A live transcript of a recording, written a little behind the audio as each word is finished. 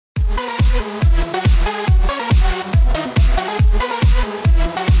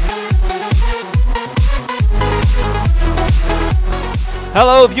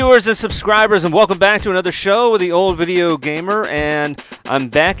Hello viewers and subscribers, and welcome back to another show with the Old Video Gamer. And I'm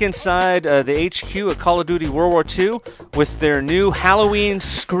back inside the HQ at Call of Duty World War II with their new Halloween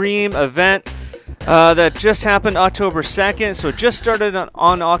Scream event that just happened October 2nd. So it just started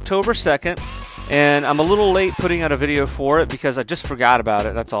on October 2nd, and I'm a little late putting out a video for it because I just forgot about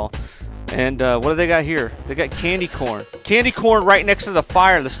it, that's all. And what do they got here? They got candy corn. Candy corn right next to the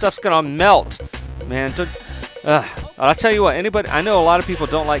fire. The stuff's gonna melt. Man, I'll tell you what, I know a lot of people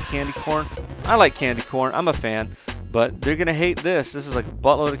don't like candy corn. I like candy corn, I'm a fan, but they're gonna hate this. This is like a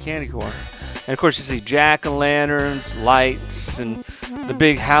buttload of candy corn. And of course you see jack-o'-lanterns, lights, and the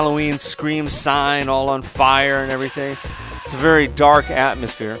big Halloween Scream sign all on fire and everything. It's a very dark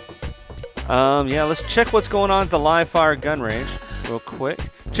atmosphere. Yeah, let's check what's going on at the live fire gun range real quick.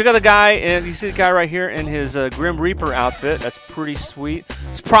 Check out the guy, and you see the guy right here in his Grim Reaper outfit. That's pretty sweet.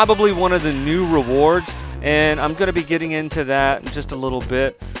 It's probably one of the new rewards, and I'm going to be getting into that in just a little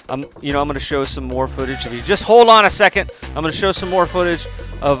bit. I'm going to show some more footage. If you just hold on a second, I'm going to show some more footage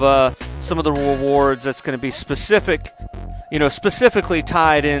of some of the rewards that's going to be specific, specifically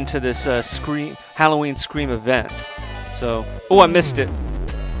tied into this Halloween Scream event. So, oh, I missed it.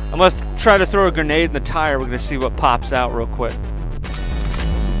 I'm going to try to throw a grenade in the tire. We're going to see what pops out real quick.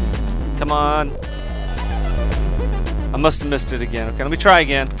 Come on. I must have missed it again. Okay, let me try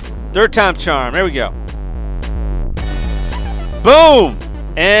again. Third time charm. There we go. Boom!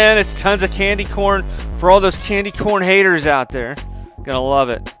 And it's tons of candy corn for all those candy corn haters out there. Gonna love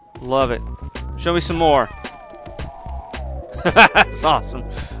it. Love it. Show me some more. That's awesome.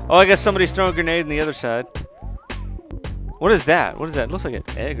 Oh, I guess somebody's throwing a grenade on the other side. What is that? What is that? It looks like an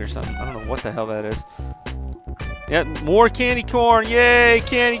egg or something. I don't know what the hell that is. Yeah, more candy corn. Yay,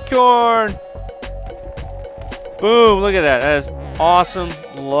 candy corn. Boom, look at that. That is awesome.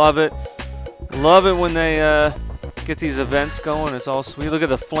 Love it. Love it when they get these events going. It's all sweet. Look at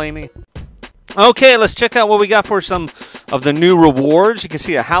the flaming. Okay, let's check out what we got for some of the new rewards. You can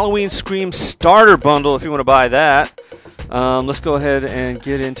see a Halloween Scream starter bundle if you want to buy that. Let's go ahead and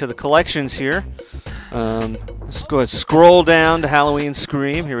get into the collections here. Let's go ahead and scroll down to Halloween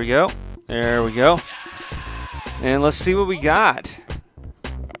Scream. Here we go. There we go. And let's see what we got.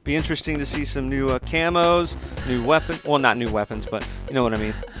 Be interesting to see some new camos, new weapon. Well, not new weapons, but you know what I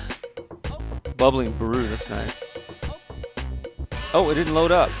mean. Bubbling brew, that's nice. Oh, it didn't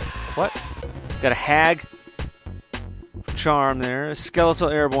load up. What? Got a hag charm there. A skeletal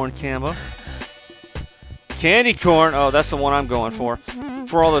airborne camo. Candy corn. Oh, that's the one I'm going for.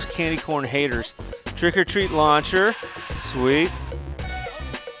 For all those candy corn haters. Trick or treat launcher. Sweet.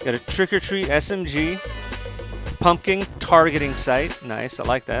 Got a trick or treat SMG. Pumpkin targeting sight. Nice, I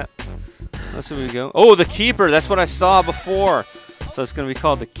like that. Let's see where we go. Oh, the Keeper. That's what I saw before. So it's going to be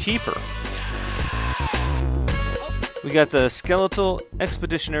called the Keeper. We got the Skeletal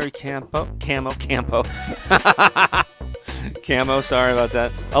Expeditionary Camo. Camo, sorry about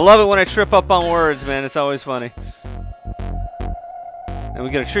that. I love it when I trip up on words, man. It's always funny. And we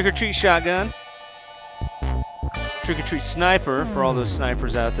got a Trick or Treat shotgun. Trick or Treat sniper for all those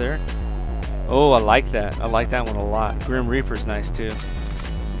snipers out there. Oh, I like that. I like that one a lot. Grim Reaper's nice too.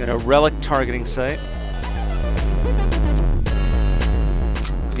 Got a relic targeting sight.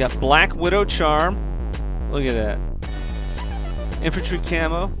 We got Black Widow charm. Look at that. Infantry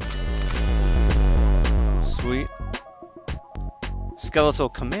camo. Sweet. Skeletal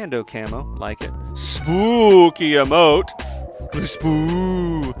commando camo. Like it. Spooky emote.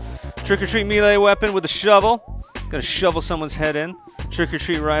 Spoo. Trick or treat melee weapon with a shovel. Gonna shovel someone's head in. Trick or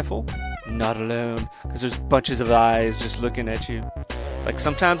treat rifle. Not alone, because there's bunches of eyes just looking at you. It's like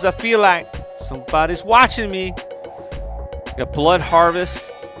sometimes I feel like somebody's watching me. Got Blood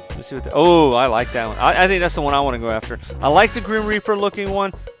Harvest. Let's see what oh, I like that one. I think that's the one I want to go after. I like the Grim Reaper looking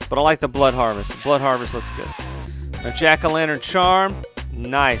one, but I like the Blood Harvest. The Blood Harvest looks good. A Jack-o'-lantern charm.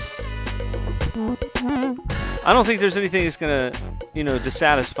 Nice. I don't think there's anything that's going to,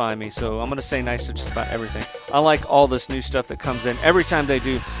 dissatisfy me, so I'm going to say nice to just about everything. I like all this new stuff that comes in every time they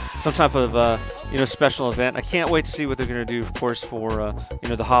do some type of, special event. I can't wait to see what they're going to do, of course, for,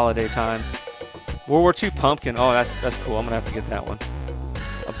 the holiday time. World War II pumpkin. Oh, that's cool. I'm going to have to get that one.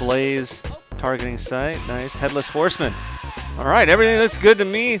 A blaze targeting sight. Nice. Headless horseman. All right, everything looks good to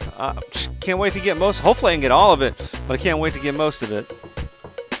me. Can't wait to get most. Hopefully I can get all of it, but I can't wait to get most of it.